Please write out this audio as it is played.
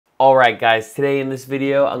Alright guys, today in this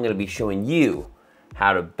video I'm going to be showing you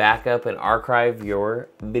how to back up and archive your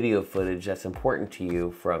video footage that's important to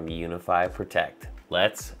you from Unifi Protect.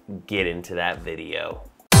 Let's get into that video.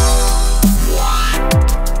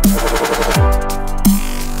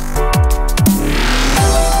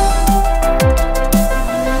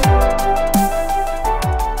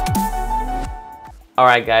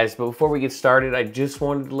 Alright guys, but before we get started, I just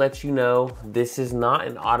wanted to let you know this is not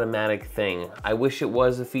an automatic thing. I wish it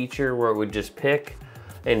was a feature where it would just pick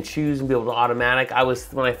and choose and be able to automatic.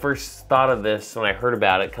 When I first thought of this, when I heard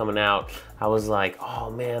about it coming out, I was like, oh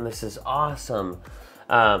man, this is awesome.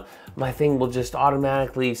 My thing will just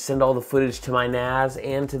automatically send all the footage to my NAS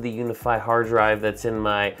and to the Unifi hard drive that's in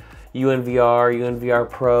my UNVR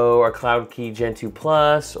Pro, or CloudKey Gen 2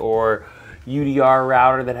 Plus, or UDR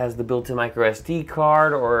router that has the built-in micro SD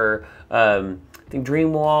card, or I think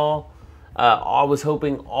Dreamwall. I was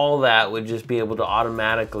hoping all that would just be able to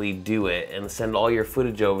automatically do it and send all your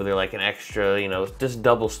footage over there like an extra, just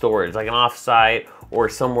double storage, like an offsite or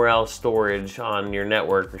somewhere else storage on your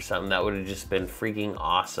network or something. That would have just been freaking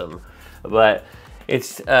awesome. But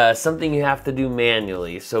it's something you have to do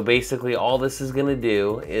manually. So basically all this is gonna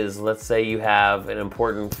do is, let's say you have an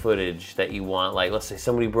important footage that you want, like let's say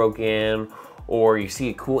somebody broke in, or you see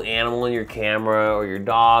a cool animal in your camera, or your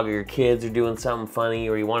dog or your kids are doing something funny,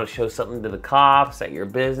 or you want to show something to the cops at your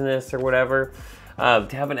business or whatever. To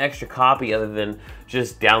have an extra copy other than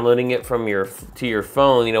just downloading it from your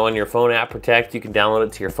phone, on your phone app Protect, you can download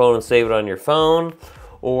it to your phone and save it on your phone,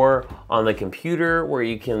 or on the computer where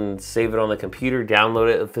you can save it on the computer, download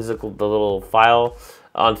it, the little file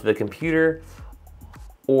onto the computer,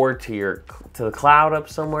 or to the cloud up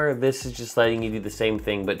somewhere. This is just letting you do the same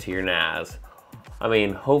thing but to your NAS. I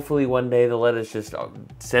mean, hopefully one day they'll let us just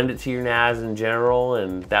send it to your NAS in general,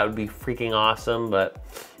 and that would be freaking awesome. But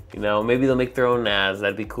maybe they'll make their own NAS.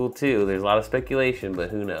 That'd be cool too. There's a lot of speculation,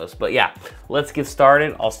 but who knows. But yeah, let's get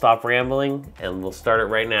started. I'll stop rambling and we'll start it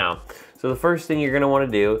right now. So the first thing you're gonna wanna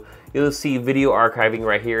do, you'll see video archiving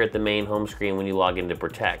right here at the main home screen when you log into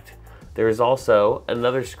Protect. There is also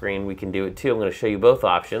another screen we can do it too. I'm gonna show you both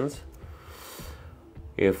options.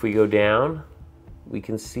 If we go down, we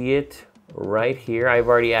can see it right here. I've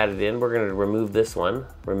already added in. We're gonna remove this one.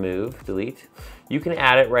 Remove, delete. You can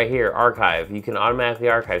add it right here, archive. You can automatically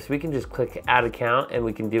archive. So we can just click add account and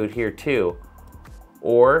we can do it here too.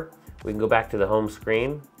 Or we can go back to the home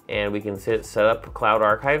screen and we can set up cloud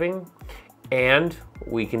archiving, and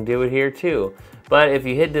we can do it here too. But if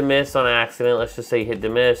you hit dismiss on accident, let's just say you hit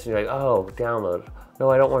dismiss and you're like, oh, download. No,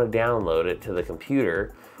 I don't want to download it to the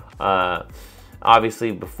computer.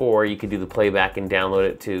 Obviously before you could do the playback and download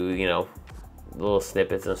it to, little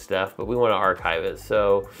snippets and stuff, but we want to archive it.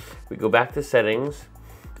 So we go back to settings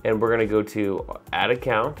and we're going to go to add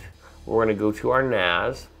account. We're going to go to our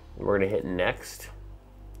NAS. We're going to hit next.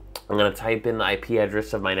 I'm going to type in the IP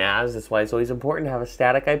address of my NAS. That's why it's always important to have a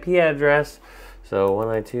static IP address. So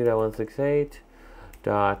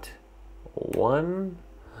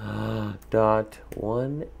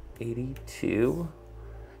 192.168.1.182.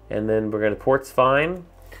 And then we're going to, port's fine.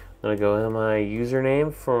 I'm going to go in my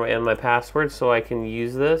username and my password so I can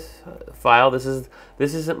use this file. This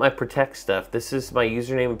isn't my Protect stuff. This is my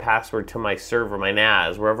username and password to my server, my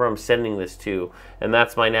NAS, wherever I'm sending this to. And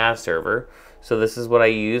that's my NAS server. So this is what I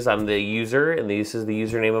use. I'm the user, and this is the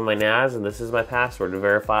username of my NAS, and this is my password to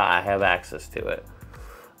verify I have access to it.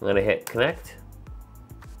 I'm going to hit connect.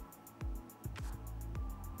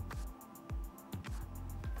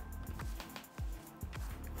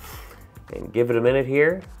 And give it a minute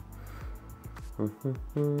here.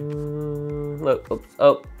 Look, oops,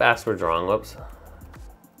 oh, password's wrong, whoops.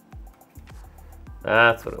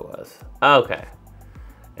 That's what it was. Okay,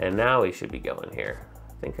 and now we should be going here.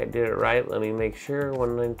 I think I did it right. Let me make sure.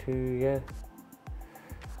 192, yeah.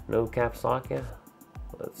 No caps lock, yeah.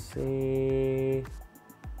 Let's see.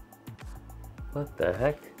 What the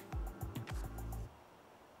heck?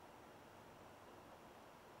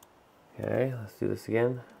 Okay, let's do this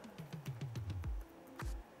again.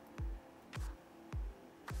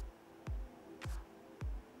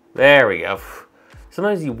 There we go.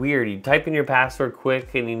 Sometimes you're weird. You type in your password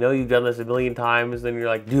quick and you've done this a million times, then you're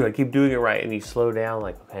like, dude, I keep doing it right. And you slow down,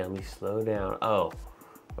 like, okay, let me slow down. Oh,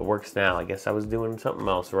 it works now. I guess I was doing something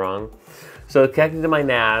else wrong. So it's connected to my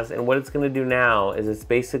NAS, and what it's going to do now is it's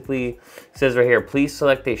basically, says right here, please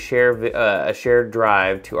select a shared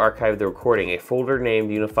drive to archive the recording. A folder named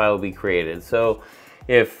Unifi will be created. So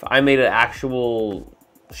if I made an actual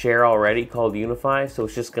share already called Unifi, so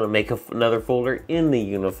it's just going to make another folder in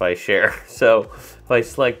the Unifi share. So if I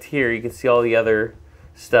select here, you can see all the other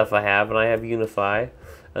stuff I have, and I have Unifi.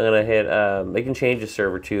 I'm gonna hit, they can change the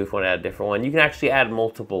server too if you want to add a different one. You can actually add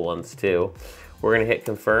multiple ones too. We're gonna hit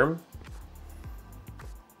confirm.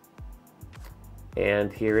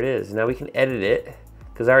 And here it is. Now we can edit it,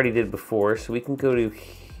 because I already did before, so we can go to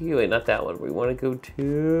here, wait, not that one. We wanna go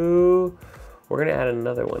to, we're gonna add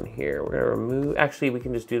another one here. We're gonna remove, actually we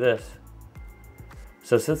can just do this.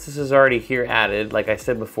 So since this is already here added, like I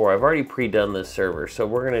said before, I've already pre-done this server. So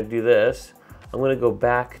we're gonna do this. I'm gonna go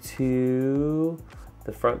back to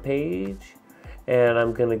the front page and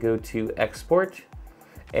I'm gonna go to export.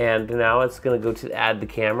 And now it's gonna go to add the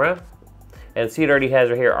camera. And see, it already has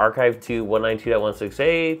right here, archive to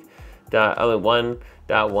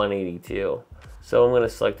 192.168.1.182. So I'm gonna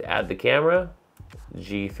select add the camera,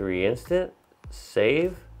 G3 instant,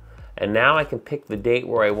 save. And now I can pick the date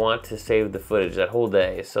where I want to save the footage, that whole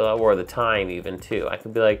day. So, or the time even too. I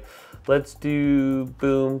could be like, let's do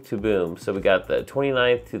boom to boom. So we got the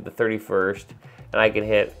 29th to the 31st, and I can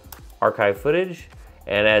hit archive footage.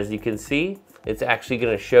 And as you can see, it's actually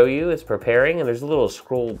gonna show you, it's preparing, and there's a little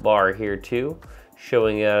scroll bar here too,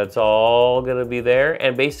 showing you it's all gonna be there.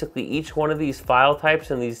 And basically each one of these file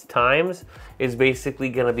types and these times is basically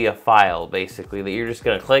gonna be a file, basically, that you're just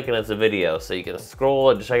gonna click and it's a video. So you can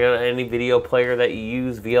scroll, just like any video player that you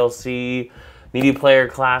use, VLC, Media Player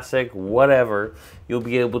Classic, whatever, you'll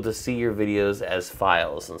be able to see your videos as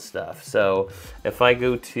files and stuff. So if I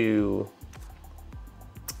go to,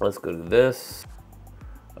 let's go to this.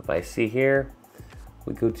 If I see here,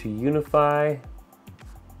 we go to Unifi,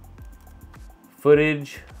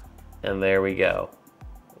 footage, and there we go.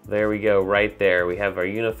 There we go, right there. We have our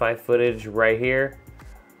Unifi footage right here.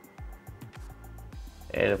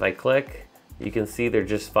 And if I click, you can see they're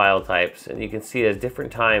just file types. And you can see it at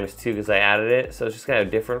different times too, because I added it. So it's just gonna have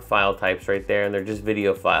different file types right there, and they're just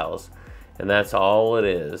video files. And that's all it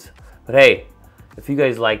is. But hey, if you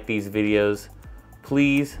guys like these videos,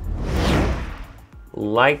 please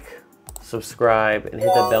like, subscribe, and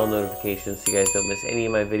hit that bell notification so you guys don't miss any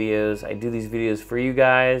of my videos. I do these videos for you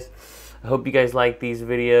guys. I hope you guys like these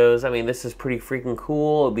videos. I mean, this is pretty freaking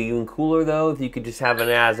cool. It'd be even cooler though if you could just have an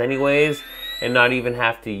NAS anyways and not even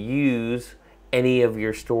have to use any of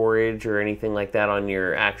your storage or anything like that on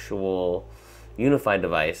your actual Unifi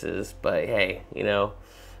devices. But hey, you know,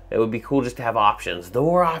 it would be cool just to have options. The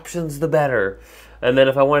more options, the better. And then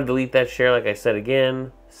if I want to delete that share, like I said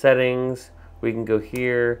again, settings, we can go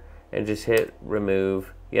here and just hit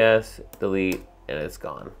remove, yes, delete, and it's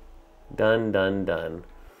gone. Done, done, done.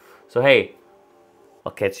 So hey,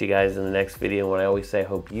 I'll catch you guys in the next video. And what I always say, I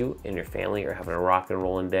hope you and your family are having a rock and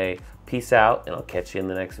rolling day. Peace out, and I'll catch you in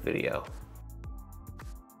the next video.